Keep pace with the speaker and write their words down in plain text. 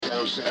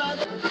This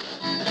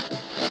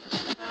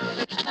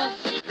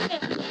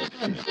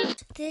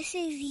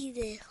is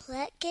the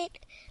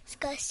Eclectic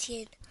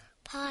Discussion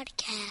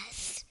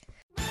Podcast.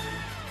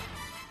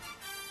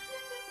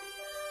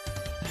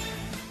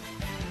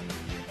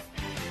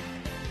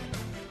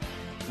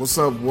 What's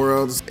up,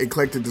 world? It's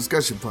Eclectic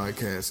Discussion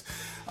Podcast.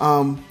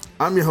 I'm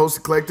your host,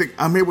 Eclectic.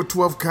 I'm here with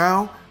 12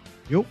 Kyle.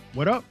 Yo,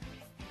 what up?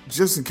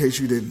 Just in case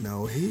you didn't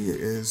know, he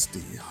is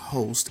the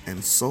host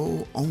and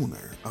sole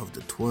owner of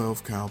the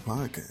 12 Kyle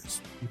Podcast.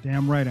 You're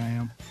damn right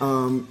I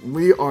am.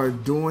 We are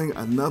doing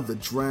another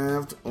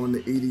draft on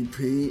the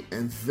EDP,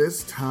 and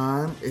this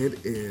time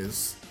it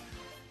is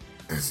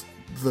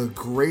the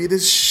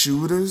greatest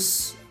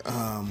shooters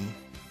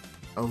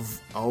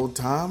of all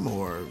time,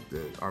 or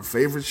our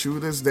favorite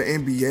shooters. The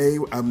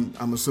NBA.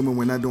 I'm assuming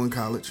we're not doing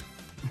college.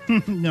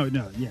 No,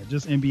 yeah,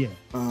 just NBA.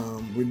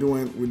 We're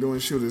doing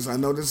shooters. I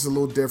know this is a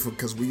little different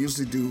because we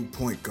usually do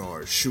point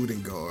guards,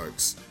 shooting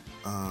guards,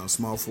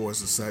 small forwards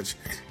and such.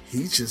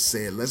 He just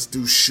said, let's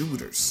do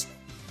shooters.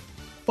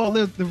 Well,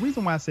 the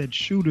reason why I said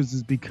shooters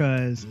is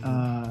because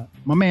my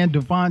man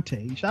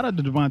Devontae, shout out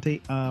to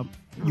Devontae. I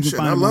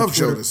love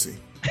Jodeci.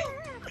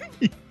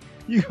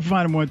 You can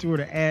find him on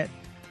Twitter at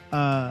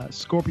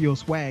Scorpio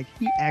Swag.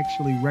 He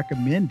actually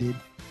recommended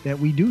that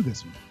we do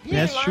this one.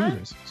 Best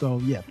shooters. So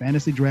yeah,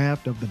 fantasy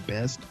draft of the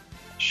best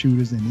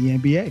shooters in the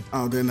NBA.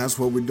 Oh, then that's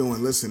what we're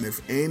doing. Listen,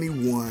 if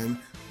anyone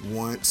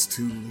wants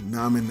to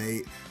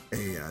nominate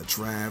a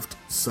draft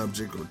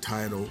subject or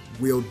title,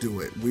 we'll do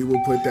it. We will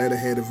put that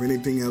ahead of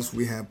anything else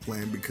we have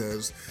planned,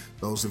 because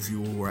those of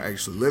you who are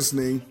actually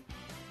listening,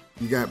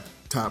 you got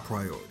top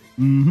priority.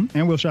 Mm-hmm.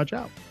 And we'll shout you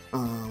out.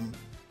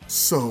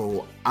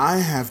 So I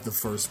have the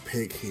first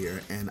pick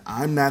here, and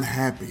I'm not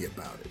happy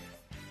about it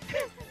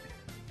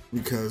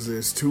because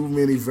there's too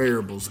many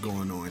variables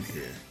going on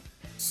here.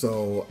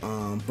 So,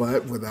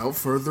 but without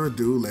further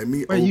ado, let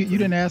me open. You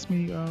didn't ask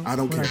me. I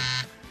don't care.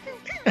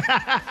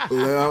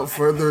 Without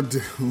further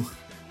ado,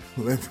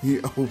 let me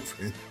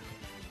open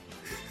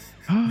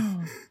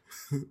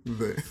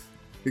the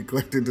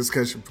Eclectic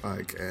Discussion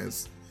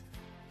Podcast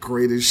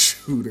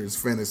Greatest Shooters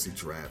Fantasy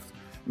Draft.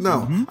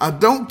 No, I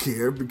don't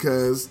care,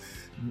 because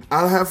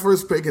I have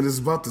first pick and it's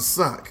about to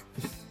suck.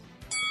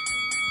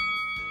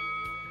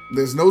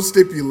 There's no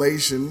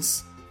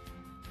stipulations.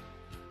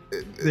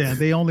 Yeah,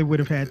 they only would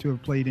have had to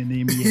have played in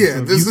the NBA.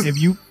 Yeah, so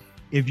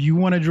if you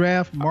want to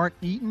draft Mark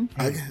Eaton,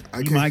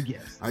 be my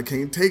guest. I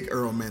can't take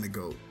Earl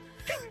Manigault.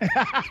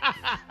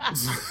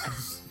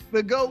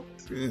 The GOAT.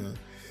 Yeah.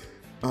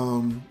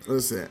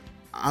 Listen,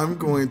 I'm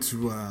going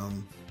to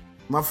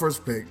my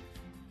first pick.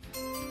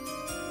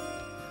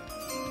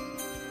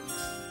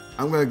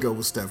 I'm going to go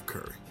with Steph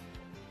Curry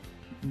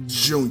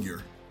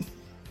Jr.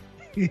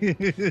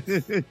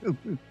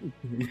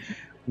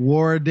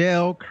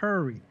 Wardell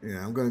Curry.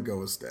 Yeah, I'm going to go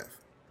with Steph.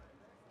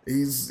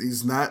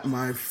 He's not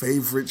my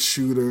favorite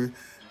shooter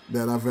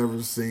that I've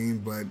ever seen,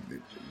 but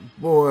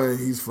boy,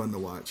 he's fun to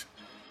watch.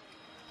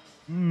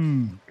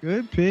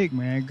 Good pick,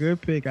 man.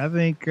 Good pick. I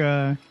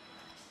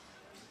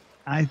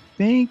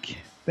think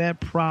that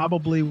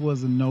probably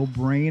was a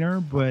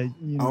no-brainer, but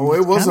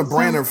it was a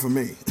brainer for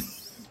me.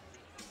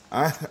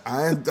 I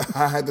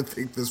had to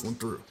think this one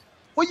through.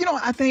 Well,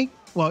 I think,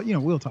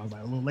 we'll talk about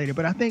it a little later,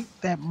 but I think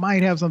that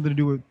might have something to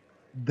do with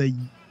the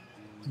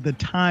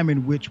time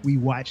in which we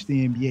watched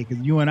the NBA,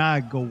 because you and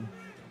I go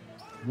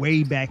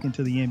way back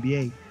into the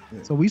NBA.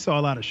 Yeah. So we saw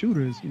a lot of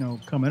shooters,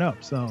 coming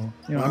up. So,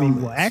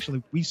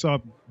 actually we saw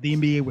the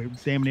NBA where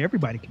damn near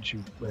everybody can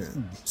shoot. But,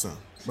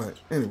 but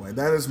anyway,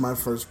 that is my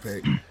first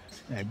pick.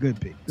 Yeah, good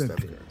pick. Good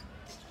pick.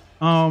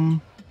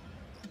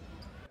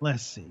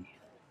 Let's see.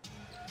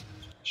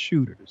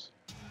 Shooters.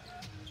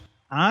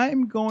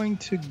 I'm going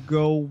to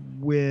go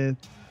with,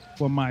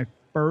 for my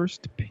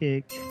first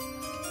pick,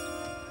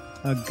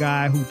 a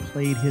guy who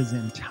played his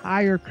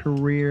entire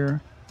career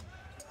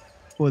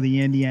for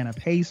the Indiana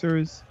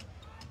Pacers.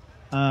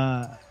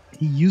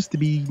 He used to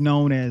be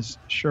known as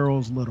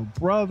Cheryl's little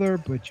brother,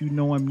 but you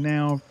know him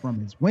now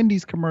from his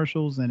Wendy's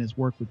commercials and his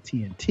work with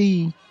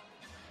TNT.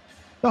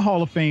 The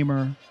Hall of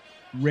Famer,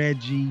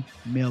 Reggie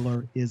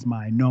Miller, is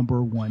my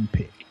number one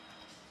pick.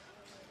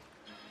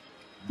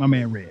 My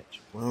man, Reg.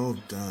 Well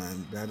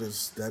done. That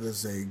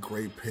is a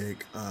great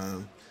pick.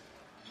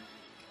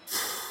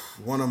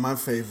 One of my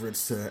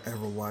favorites to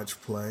ever watch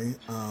play.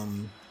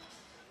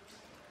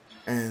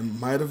 And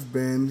might have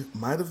been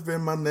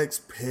my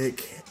next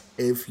pick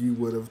if you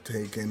would have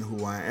taken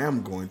who I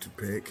am going to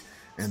pick,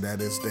 and that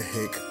is the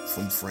Hick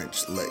from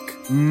French Lick.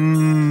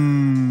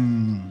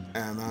 And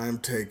I'm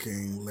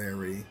taking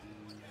Larry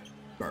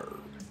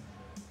Bird.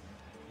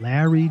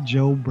 Larry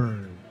Joe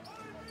Bird.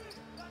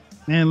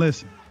 Man,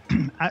 listen,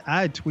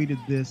 I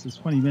tweeted this. It's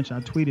funny you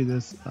mentioned I tweeted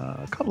this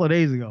a couple of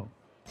days ago.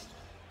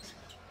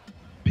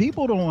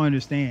 People don't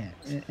understand,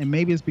 and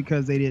maybe it's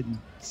because they didn't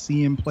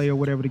see him play or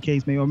whatever the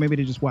case may be, or maybe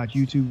they just watch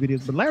YouTube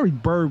videos. But Larry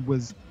Bird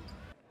was,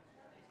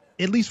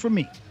 at least for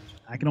me,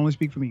 I can only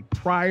speak for me,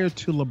 prior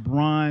to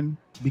LeBron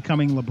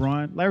becoming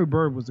LeBron, Larry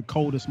Bird was the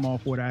coldest small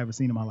forward I ever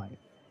seen in my life.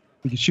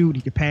 He could shoot,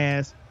 he could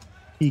pass,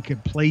 He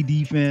could play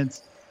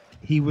defense.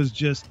 He was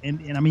just,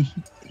 and I mean,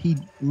 he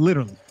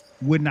literally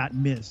would not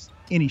miss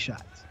any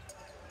shots.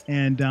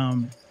 And,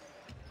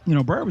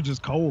 Bird was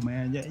just cold,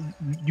 man. Yeah,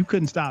 you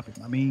couldn't stop him.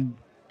 I mean,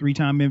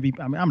 3-time MVP.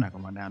 I mean, I'm not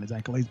going to run down his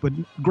accolades, but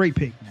great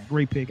pick, man.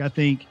 Great pick. I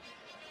think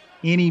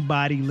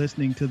anybody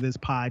listening to this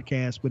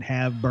podcast would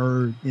have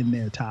Bird in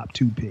their top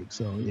 2 picks.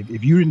 So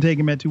if you didn't take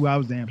him at 2, I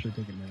was damn sure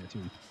taking him at 2.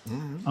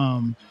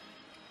 Mm-hmm.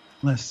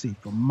 Let's see.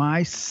 For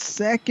my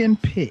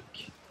second pick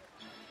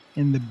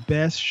in the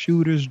best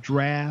shooters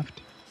draft,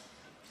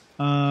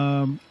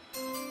 gotta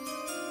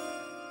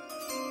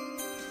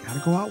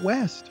go out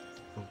west.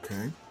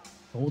 Okay.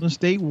 Golden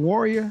State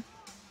Warrior,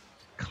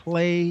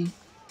 Klay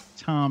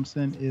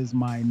Thompson is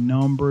my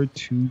number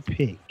 2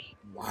 pick.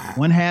 Wow.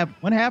 One half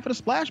of the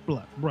Splash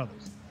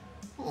Brothers.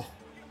 Oh.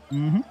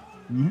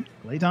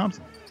 Klay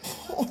Thompson.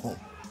 Oh.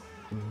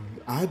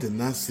 I did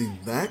not see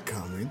that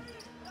coming.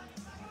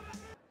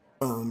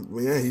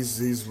 Yeah,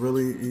 he's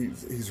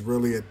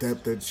really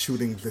adept at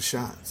shooting the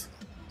shots.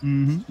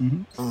 Kind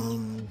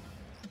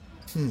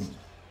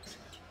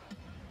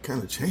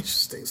of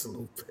changes things a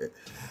little bit.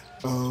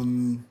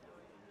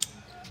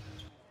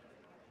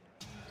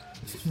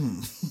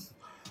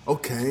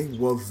 Okay,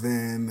 well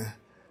then,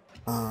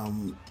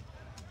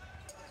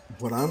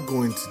 what I'm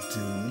going to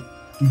do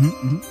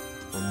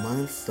for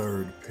my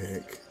third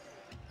pick,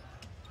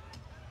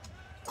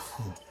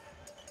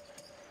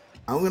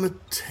 I'm going to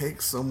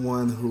take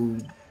someone who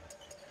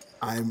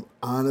I'm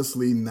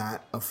honestly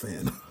not a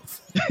fan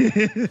of.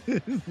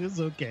 It's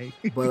okay.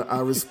 But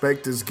I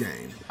respect his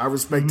game. I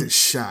respect his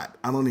shot.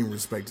 I don't even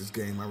respect his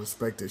game. I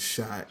respect his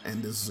shot,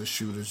 and this is a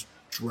shooter's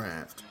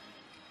draft.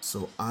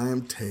 So I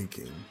am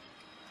taking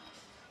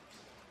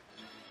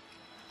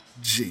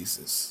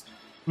Jesus.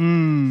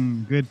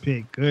 Good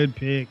pick. Yeah,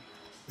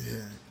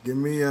 give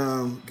me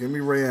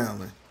Ray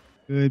Allen.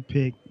 Good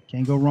pick.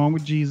 Can't go wrong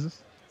with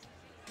Jesus.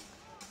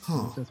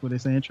 Huh. That's what they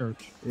say in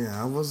church.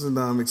 Yeah, I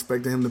wasn't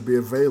expecting him to be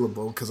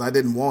available because I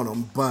didn't want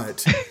him,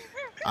 but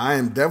I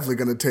am definitely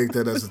going to take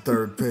that as a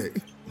third pick.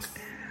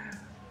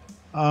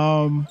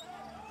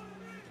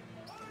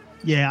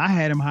 Yeah, I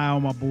had him high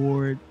on my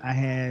board. I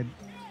had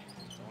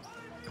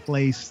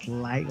Klay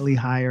slightly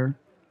higher.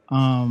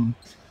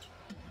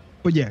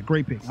 But yeah,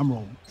 great pick. I'm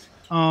rolling.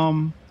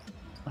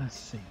 Let's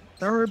see.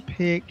 Third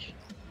pick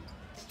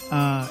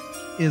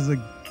is a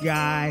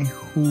guy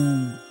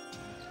who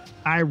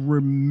I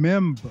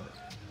remember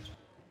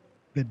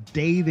the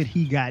day that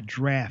he got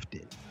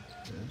drafted.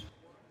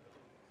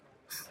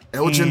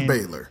 Elgin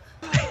Baylor.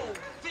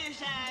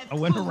 I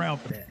went around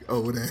for that.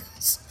 Oh, it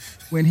is.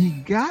 When he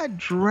got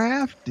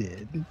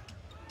drafted,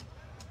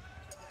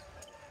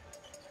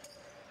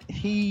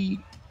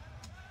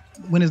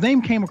 when his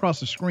name came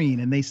across the screen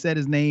and they said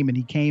his name and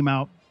he came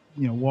out,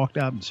 walked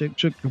out and shook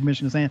the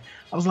commissioner's hand,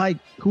 I was like,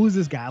 who is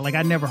this guy? Like,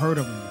 I'd never heard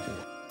of him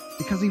before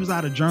because he was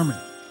out of Germany.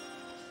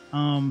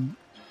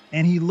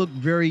 And he looked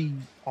very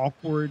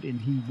awkward and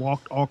he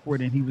walked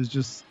awkward and he was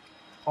just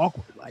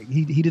awkward. Like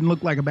he didn't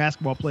look like a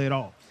basketball player at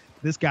all.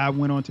 This guy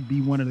went on to be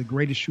one of the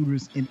greatest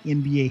shooters in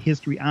NBA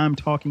history. I'm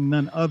talking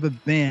none other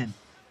than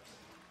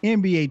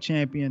NBA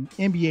champion,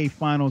 NBA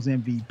Finals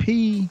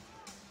MVP.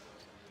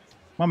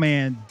 My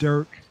man,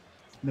 Dirk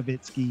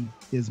Nowitzki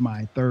is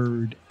my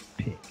third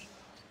pick.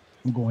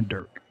 I'm going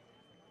Dirk.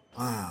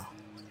 Wow.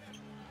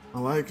 I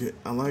like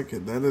it.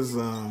 That is,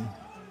 you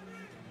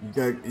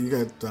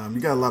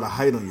got a lot of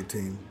height on your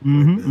team.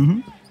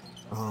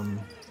 Yeah,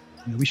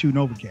 we shooting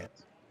over cats.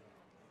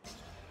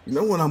 You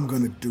know what I'm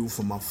going to do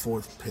for my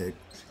fourth pick?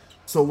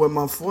 So with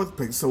my fourth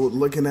pick, so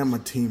looking at my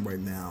team right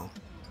now,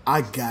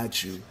 I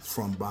got you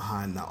from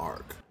behind the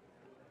arc.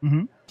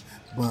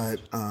 But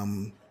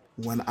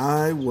when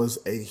I was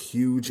a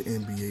huge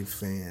NBA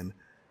fan,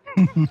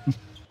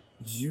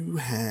 you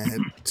had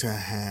to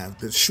have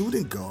the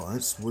shooting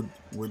guards would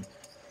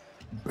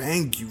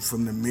bang you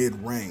from the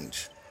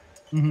mid-range.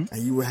 And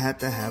you would have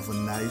to have a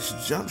nice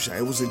jump shot.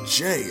 It was a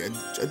J,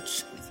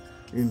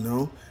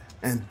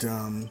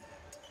 and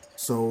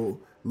so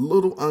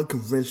little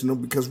unconventional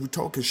because we're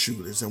talking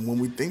shooters, and when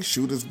we think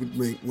shooters,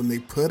 when they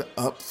put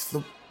up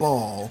the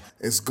ball,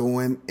 it's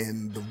going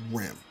in the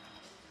rim.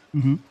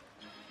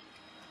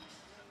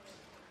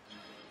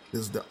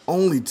 This is the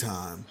only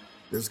time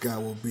this guy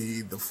will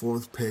be the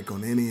fourth pick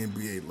on any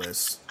NBA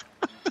list.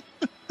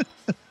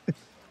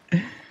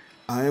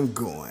 I am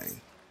going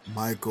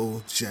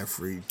Michael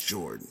Jeffrey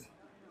Jordan.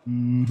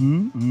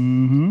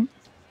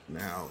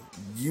 Now,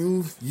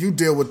 you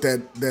deal with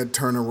that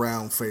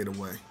turnaround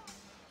fadeaway.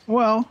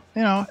 Well,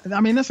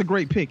 I mean, that's a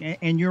great pick.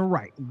 And you're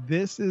right.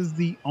 This is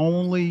the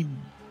only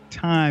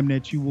time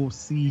that you will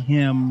see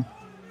him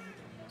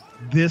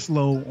this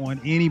low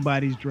on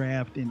anybody's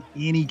draft in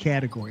any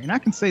category. And I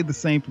can say the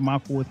same for my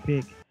fourth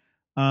pick.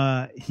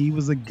 He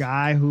was a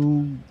guy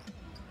who,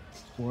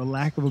 for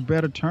lack of a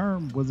better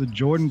term, was a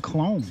Jordan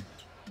clone.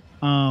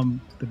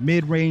 The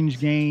mid-range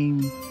game,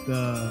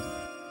 the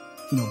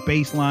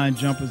baseline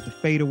jumpers, the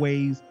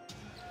fadeaways,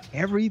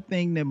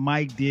 everything that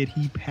Mike did,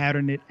 he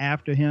patterned it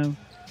after him.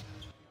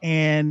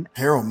 And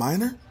Harold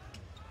Miner?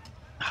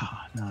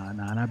 Nah,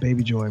 not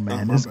Baby Joy,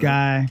 man. Oh, This bad.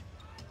 guy,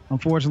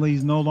 unfortunately,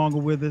 he's no longer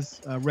with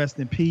us. Rest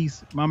in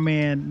peace. My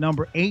man,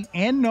 number 8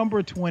 and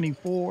number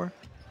 24,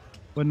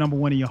 but number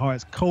 1 in your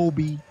hearts,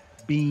 Kobe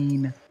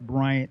Bean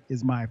Bryant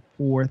is my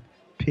 4th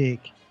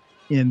pick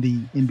in the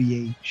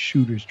NBA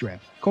shooters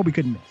draft. Kobe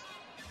couldn't miss.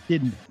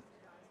 Didn't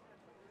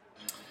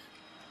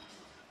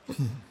miss.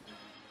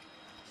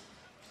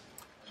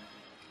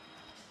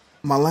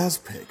 My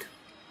last pick.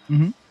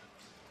 Mm-hmm.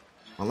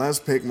 My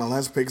last pick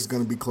is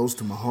going to be close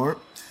to my heart.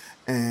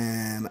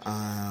 And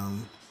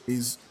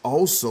he's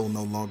also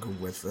no longer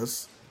with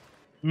us.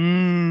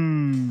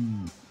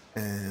 And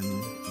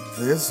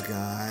this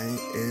guy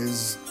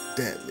is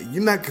deadly.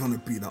 You're not going to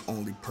be the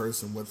only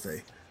person with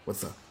a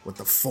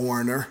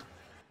foreigner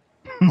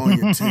on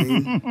your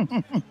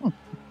team.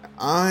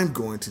 I'm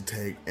going to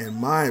take, in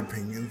my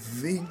opinion,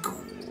 the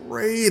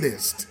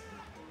greatest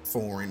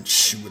foreign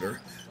shooter,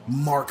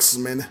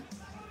 marksman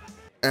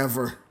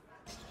ever.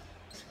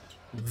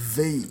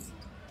 The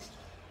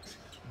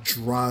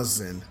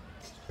Drazen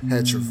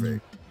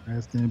Petrovic.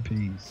 Rest in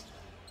peace.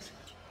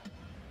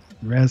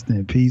 Rest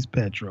in peace,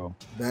 Petro.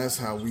 That's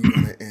how we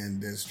gonna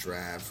end this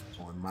draft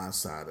on my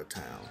side of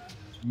town.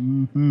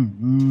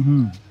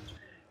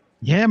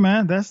 Yeah,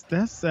 man, that's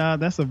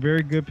a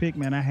very good pick,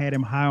 man. I had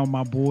him high on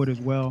my board as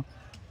well,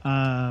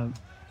 but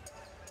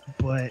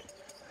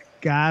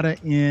gotta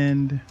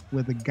end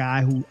with a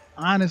guy who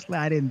honestly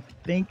I didn't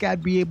think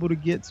I'd be able to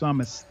get, so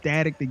I'm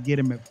ecstatic to get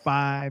him at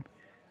 5.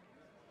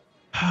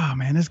 Oh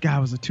man, this guy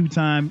was a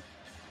 2-time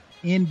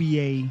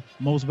NBA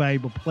Most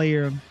Valuable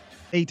Player,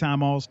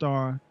 8-time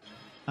All-Star.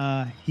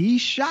 He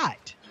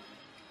shot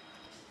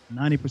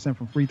 90%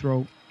 from free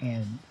throw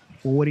and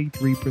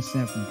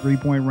 43% from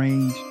three-point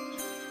range.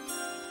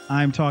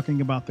 I'm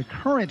talking about the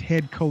current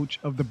head coach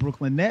of the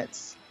Brooklyn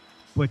Nets,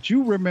 but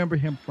you remember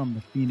him from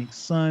the Phoenix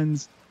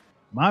Suns.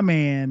 My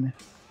man,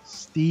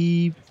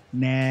 Steve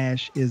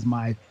Nash, is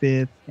my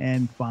 5th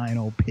and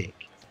final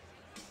pick.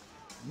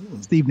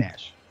 Steve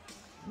Nash.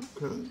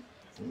 Okay. All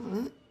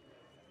right.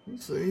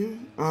 Let's see.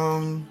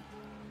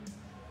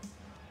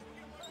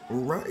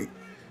 Right.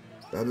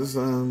 That is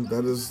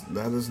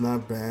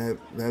not bad.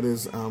 That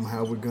is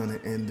how we're gonna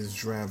end this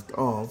draft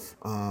off.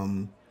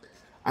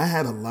 I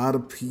had a lot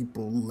of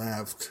people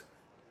left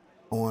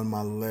on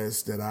my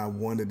list that I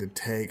wanted to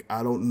take.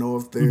 I don't know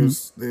if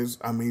there's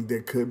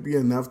there could be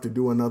enough to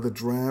do another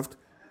draft.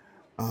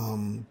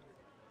 But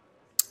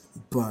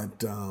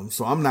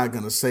so I'm not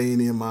gonna say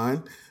any of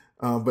mine.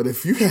 But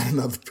if you had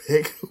another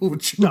pick, who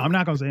would you? No, I'm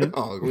not gonna say it.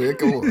 Oh man,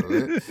 come on,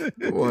 man.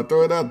 Come on,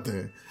 throw it out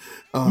there.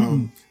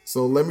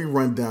 So let me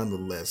run down the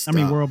list. I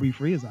mean, World Be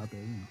Free is out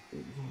there.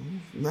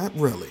 Not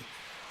really.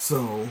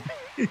 So,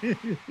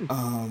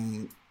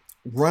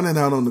 running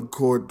out on the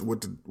court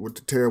with the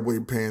tearaway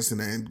pants and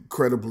the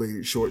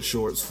incredibly short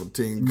shorts for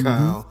Team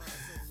Kyle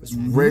is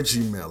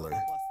Reggie Miller,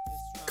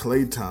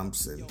 Klay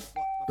Thompson,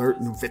 Dirk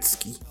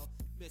Nowitzki,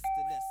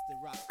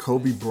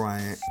 Kobe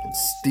Bryant, and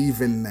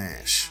Stephen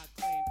Nash.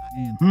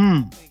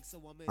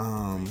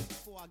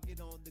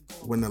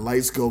 When the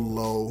lights go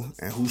low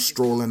and who's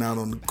strolling out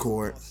on the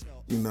court,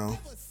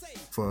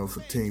 for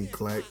Team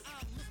Clack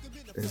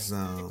is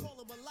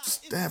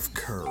Steph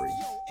Curry,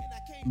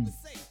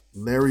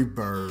 Larry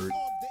Bird,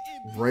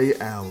 Ray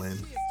Allen,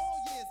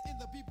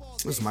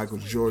 this Michael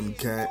Jordan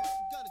cat,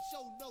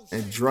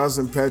 and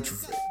Drazen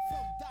Petrovic.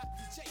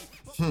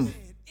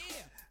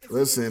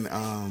 Listen,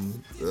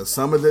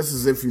 some of this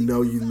is if you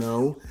know, you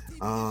know.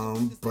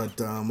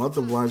 But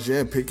otherwise,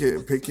 yeah, pick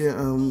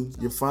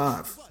your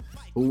 5.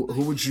 Who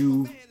would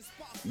you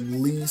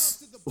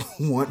least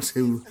want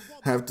to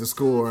have to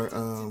score,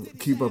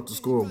 keep up the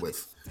score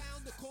with?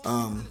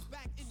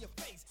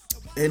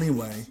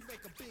 Anyway,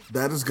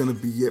 that is going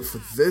to be it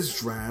for this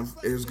draft.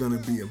 There's going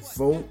to be a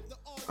vote.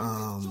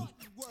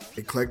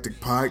 Eclectic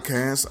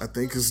Podcast, I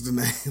think is the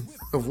name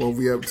of what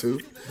we up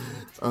to.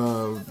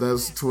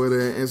 That's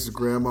Twitter and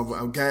Instagram.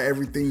 I've got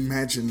everything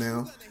matching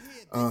now.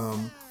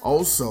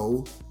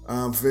 Also,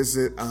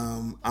 visit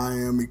I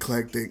Am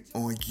Eclectic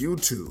on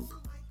YouTube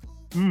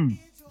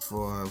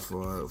for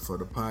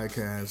the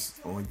podcast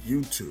on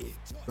YouTube.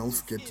 Don't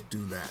forget to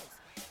do that.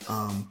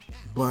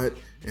 But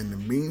in the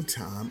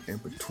meantime, in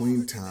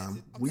between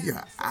time, we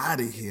are out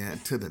of here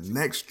until the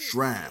next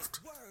draft.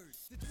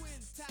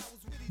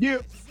 Yeah.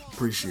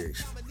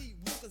 Appreciation.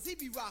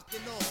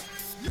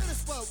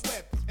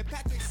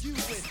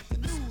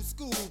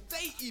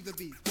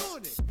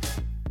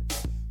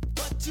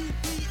 You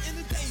be in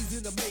the days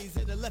in the maze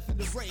and the left in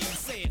the rain,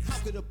 saying how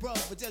could a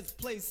brother just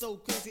play so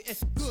crazy and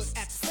good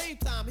at the same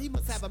time? He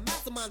must have a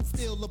mastermind to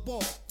steal the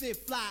ball, then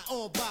fly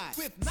on by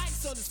with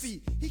knights on his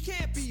feet. He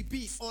can't be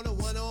beat on a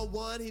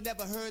one-on-one. He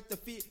never heard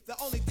defeat. The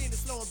only thing to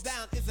slow him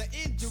down is an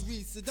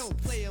injury, so don't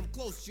play him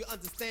close. You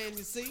understand?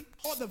 You see?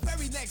 Or the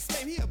very next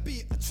game he'll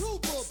be a true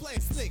bull playing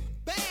slick,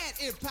 bad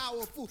and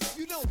powerful.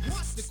 You don't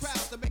want the crowd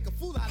to make a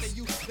fool out of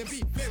you. Then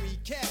be very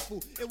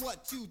careful in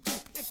what you do.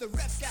 If the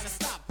ref's gotta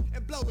stop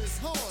and blow his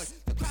horn,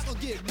 the crowd gon'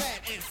 get mad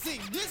and sing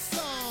this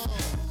song.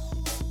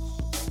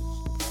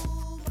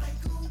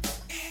 Michael,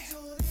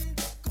 Jordan,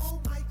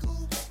 go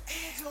Michael,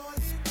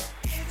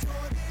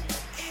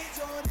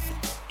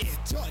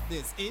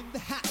 Madness in the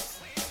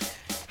house.